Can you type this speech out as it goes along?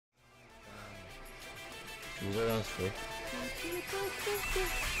You go downstairs.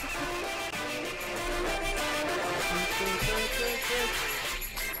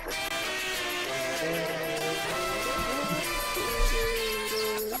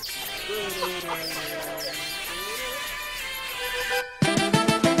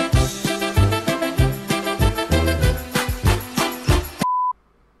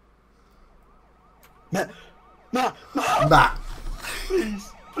 Matt!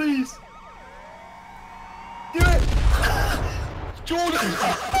 Please, please! Do it! Jordan!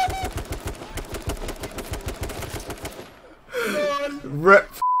 RIP!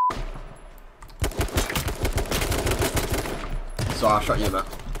 Sorry, I shot you, Matt.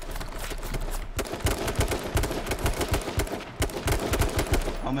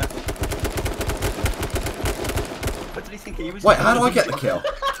 I'm it. What did he think he was? Wait, how do I get the kill?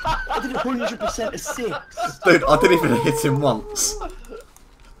 I did 100% assist. Dude, I didn't even hit him once.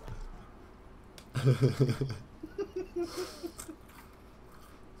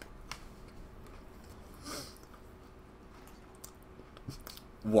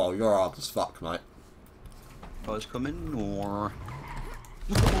 Whoa, you're hard as fuck, mate. Guys coming or?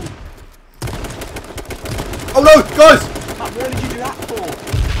 Oh no, guys! What did you do that for?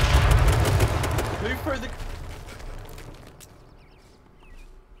 Who threw the?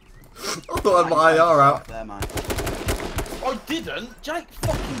 I thought I had my IR out. There, man. I didn't! Jake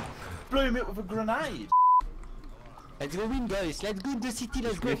fucking blew him up with a grenade! Let's go win, guys. Let's go to the city.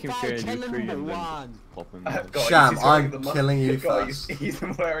 Let's go fight channel #1. Sham, I'm killing you guys, first. he's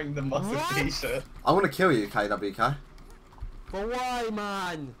wearing the muscle What? t-shirt. I'm gonna kill you, KWK. But why,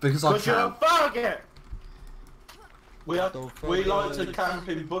 man? Because I You're a can. faggot! We Don't like to forget. camp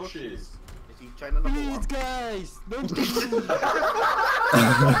in bushes. Is he China number Please, one? guys. Don't kill me.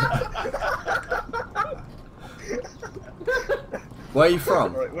 Where are you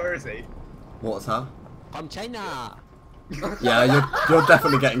from? Right, where is he? What's that? From China. Yeah, you're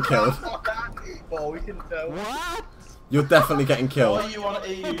definitely getting killed. Oh, we can tell. What? You're definitely getting Why killed. are you on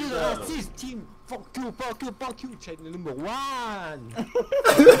EU Fucking server? racist team. Fuck you, fuck you, fuck you. Channel #1.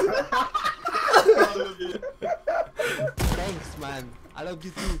 Thanks, man. I love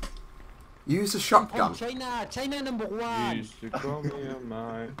you too. Use a From shotgun. China. China #1. Used to call me a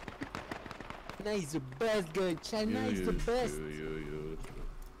mine. China is the best, guy. China is the best.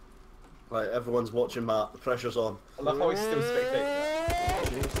 Right, everyone's watching Matt. The pressure's on. I love how he's still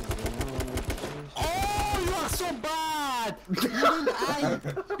spectating. Oh, you are so bad! You didn't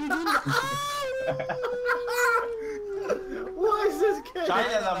What is this kid?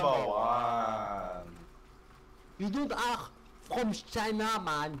 China #1! You don't are from China,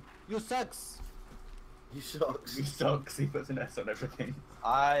 man. You sucks. You sucks. He sucks, he puts an S on everything.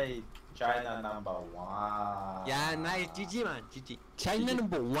 China #1. Yeah, nice. GG, man. GG. China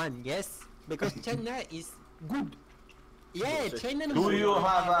 #1, yes. Because China is good. Yeah, China #1. Do you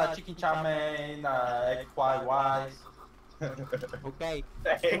have chicken chow mein, egg fried rice? Okay.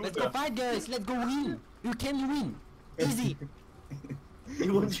 Let's go fight, guys. Let's go win. You can win. Easy.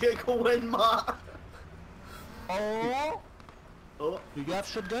 You want Jake to win, Matt? Oh. Oh. Do you have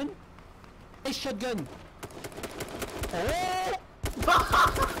shotgun? A shotgun. Oh.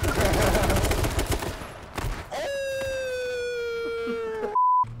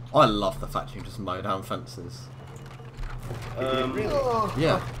 I love the fact you just mow down fences.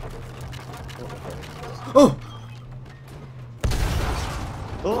 Yeah. Oh!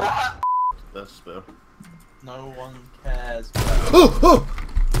 Oh! That's fair. No one cares. Oh! Oh!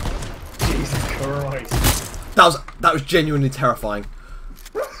 Jesus Christ. That was genuinely terrifying.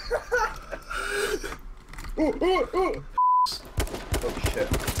 Oh shit.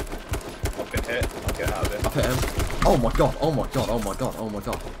 I've been hit. I'll get out of it. I've hit him. Oh my god, oh my god, oh my god, oh my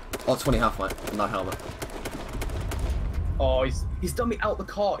god. Oh, 20 half, mate. No helmet. Oh, he's done me out the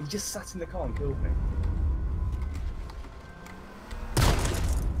car. He just sat in the car and killed me.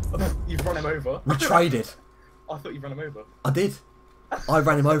 You've run him over. We traded. I thought you ran him over. I did. I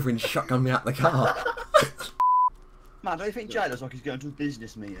ran him over and shotgunned me out the car. Man, don't you think Jay looks like he's going to a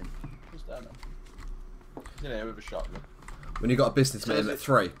business meeting? Who's down there? He's in here with a shotgun. When you got a business meeting at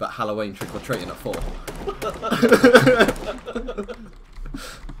 3, but Halloween trick or treating at 4.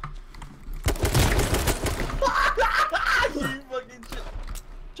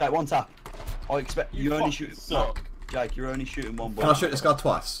 Jake, one tap. I expect you only fucking shoot. suck. Jake, you're only shooting one ball. Can I shoot this guy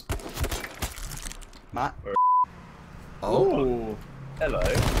twice? Matt? Oh. Hello.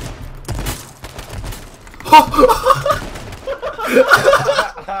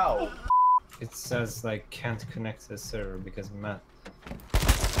 How? It says like can't connect to the server because Matt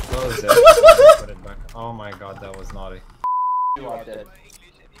closed it and put it back. Oh my god, that was naughty. You are dead.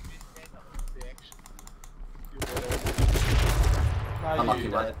 Unlucky, you,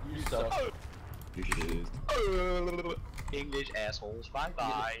 mate. You suck. English assholes. Bye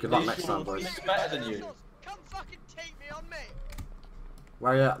bye. Good luck next time, boys. He's better than you. Come fucking take me on me.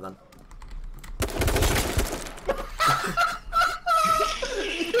 Where are you at then?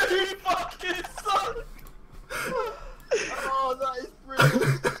 You fucking suck! Oh, that is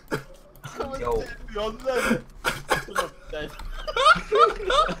brilliant. Come and take me on them.